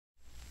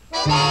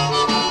We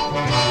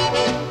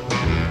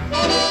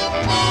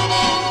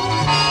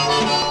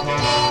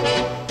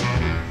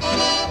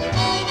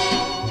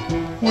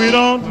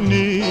don't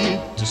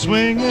need to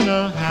swing in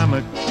a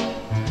hammock.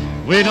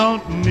 We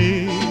don't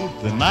need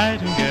the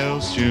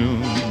nightingale's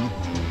tune.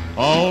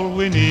 All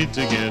we need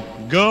to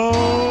get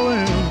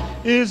going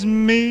is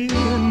me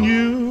and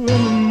you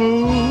and the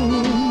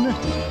moon.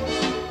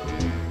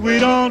 We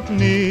don't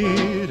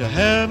need a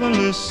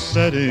heavenly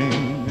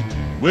setting.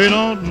 We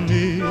don't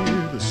need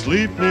a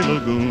sleepy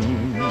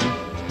lagoon.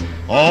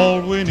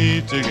 All we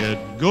need to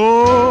get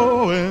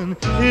going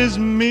is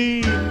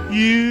me,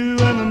 you,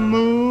 and the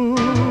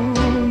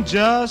moon.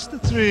 Just the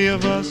three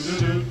of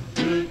us.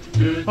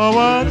 Oh,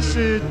 what a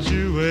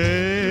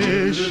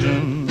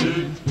situation.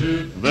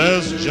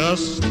 There's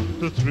just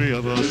the three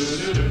of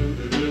us,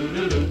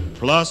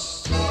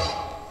 plus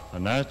a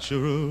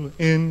natural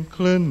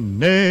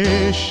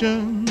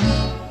inclination.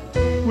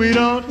 We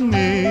don't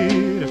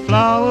need a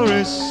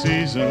flowery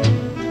season.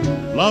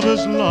 Love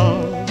is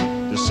love,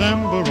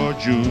 December or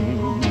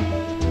June.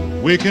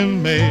 We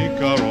can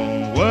make our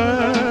own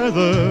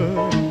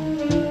weather.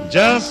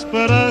 Just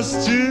put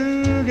us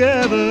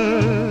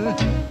together,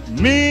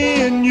 me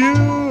and you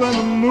and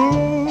the moon.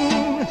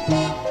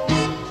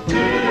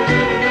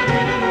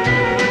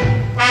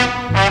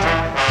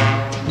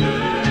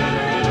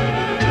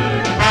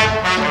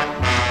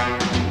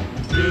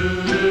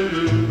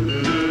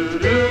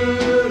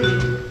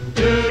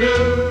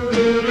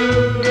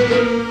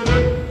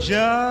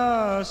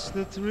 Just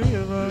the three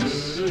of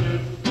us.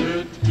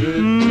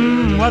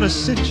 What a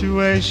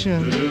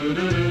situation.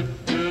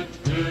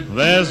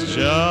 There's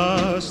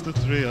just the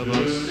three of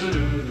us,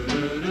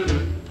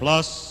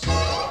 plus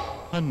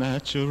a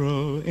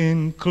natural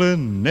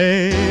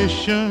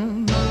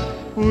inclination.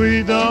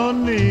 We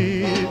don't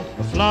need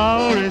a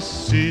flowery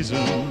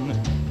season.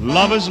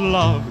 Love is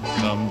love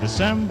come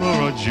December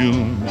or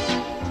June.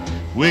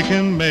 We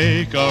can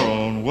make our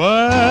own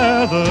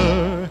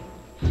weather.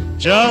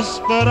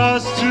 Just put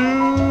us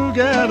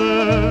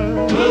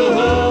together,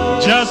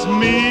 just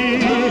me